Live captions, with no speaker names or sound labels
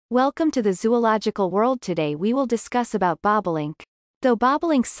Welcome to the zoological world. Today we will discuss about bobolink. Though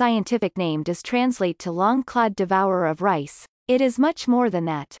bobolink's scientific name does translate to long-clawed devourer of rice, it is much more than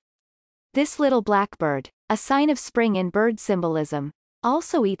that. This little blackbird, a sign of spring in bird symbolism,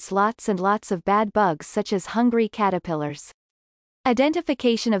 also eats lots and lots of bad bugs such as hungry caterpillars.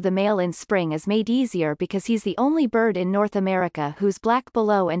 Identification of the male in spring is made easier because he's the only bird in North America who's black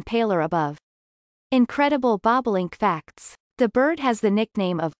below and paler above. Incredible bobolink facts. The bird has the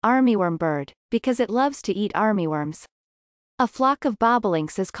nickname of armyworm bird because it loves to eat armyworms. A flock of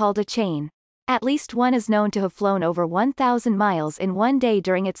bobolinks is called a chain. At least one is known to have flown over 1,000 miles in one day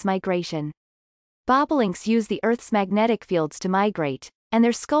during its migration. Bobolinks use the Earth's magnetic fields to migrate, and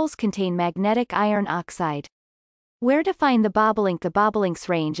their skulls contain magnetic iron oxide. Where to find the bobolink? The bobolink's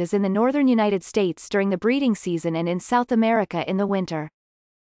range is in the northern United States during the breeding season and in South America in the winter.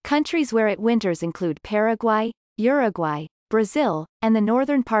 Countries where it winters include Paraguay, Uruguay, Brazil, and the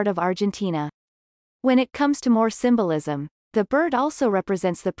northern part of Argentina. When it comes to more symbolism, the bird also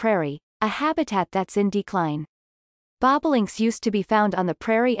represents the prairie, a habitat that's in decline. Bobolinks used to be found on the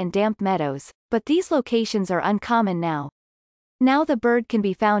prairie and damp meadows, but these locations are uncommon now. Now the bird can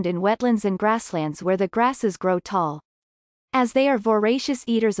be found in wetlands and grasslands where the grasses grow tall. As they are voracious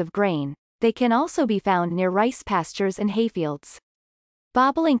eaters of grain, they can also be found near rice pastures and hayfields.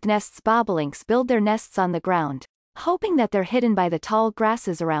 Bobolink nests. Bobolinks build their nests on the ground, hoping that they're hidden by the tall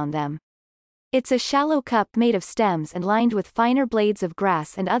grasses around them. It's a shallow cup made of stems and lined with finer blades of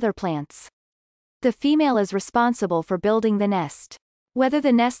grass and other plants. The female is responsible for building the nest. Whether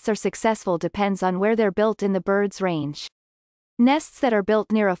the nests are successful depends on where they're built in the bird's range. Nests that are built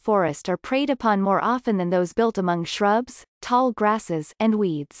near a forest are preyed upon more often than those built among shrubs, tall grasses, and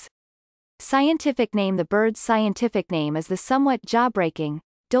weeds. Scientific name. The bird's scientific name is the somewhat jaw-breaking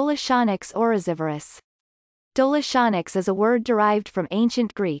Dolichonyx oryzivorus. Dolichonyx is a word derived from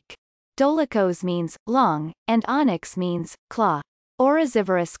ancient Greek. Dolichos means long, and onyx means claw.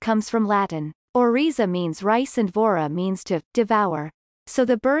 Oryzivorus comes from Latin. Oriza means rice and vora means to devour. So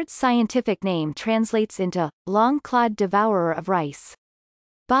the bird's scientific name translates into long-clawed devourer of rice.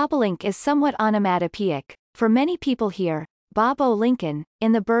 Bobolink is somewhat onomatopoeic, for many people hear Bobo-Lincoln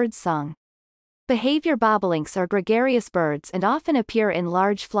in the bird's song. Behavior. Bobolinks are gregarious birds and often appear in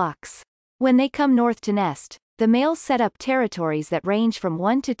large flocks. When they come north to nest, the males set up territories that range from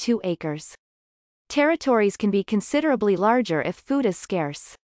 1 to 2 acres. Territories can be considerably larger if food is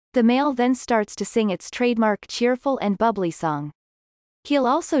scarce. The male then starts to sing its trademark cheerful and bubbly song. He'll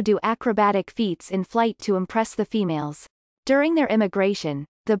also do acrobatic feats in flight to impress the females. During their immigration,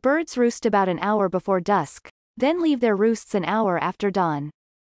 the birds roost about an hour before dusk, then leave their roosts an hour after dawn.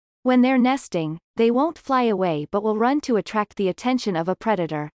 When they're nesting, they won't fly away but will run to attract the attention of a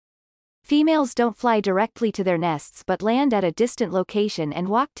predator. Females don't fly directly to their nests but land at a distant location and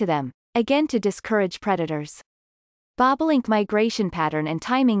walk to them, again to discourage predators. Bobolink migration pattern and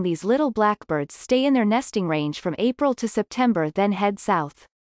timing. These little blackbirds stay in their nesting range from April to September then head south.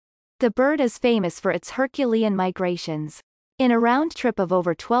 The bird is famous for its Herculean migrations. In a round trip of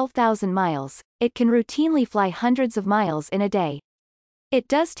over 12,000 miles, it can routinely fly hundreds of miles in a day. It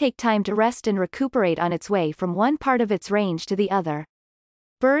does take time to rest and recuperate on its way from one part of its range to the other.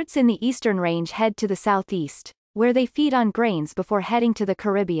 Birds in the eastern range head to the southeast, where they feed on grains before heading to the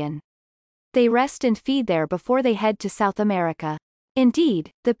Caribbean. They rest and feed there before they head to South America.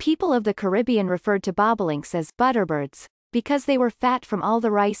 Indeed, the people of the Caribbean referred to bobolinks as butterbirds, because they were fat from all the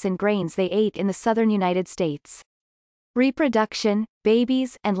rice and grains they ate in the southern United States. Reproduction,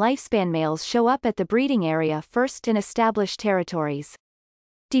 babies, and lifespan. Males show up at the breeding area first in established territories.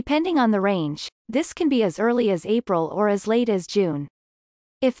 Depending on the range, this can be as early as April or as late as June.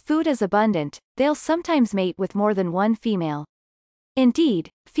 If food is abundant, they'll sometimes mate with more than one female. Indeed,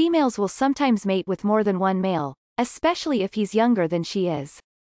 females will sometimes mate with more than one male, especially if he's younger than she is.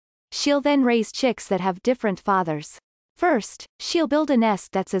 She'll then raise chicks that have different fathers. First, she'll build a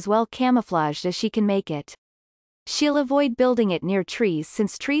nest that's as well camouflaged as she can make it. She'll avoid building it near trees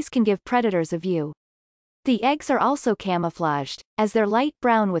since trees can give predators a view. The eggs are also camouflaged, as they're light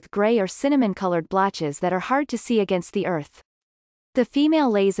brown with gray or cinnamon-colored blotches that are hard to see against the earth. The female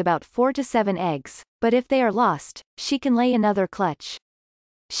lays about 4 to 7 eggs, but if they are lost, she can lay another clutch.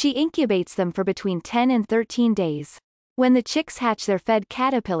 She incubates them for between 10 and 13 days. When the chicks hatch, they're fed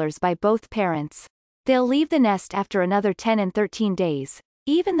caterpillars by both parents. They'll leave the nest after another 10 and 13 days,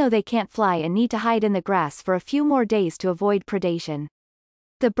 even though they can't fly and need to hide in the grass for a few more days to avoid predation.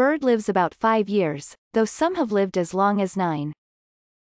 The bird lives about 5 years, though some have lived as long as 9.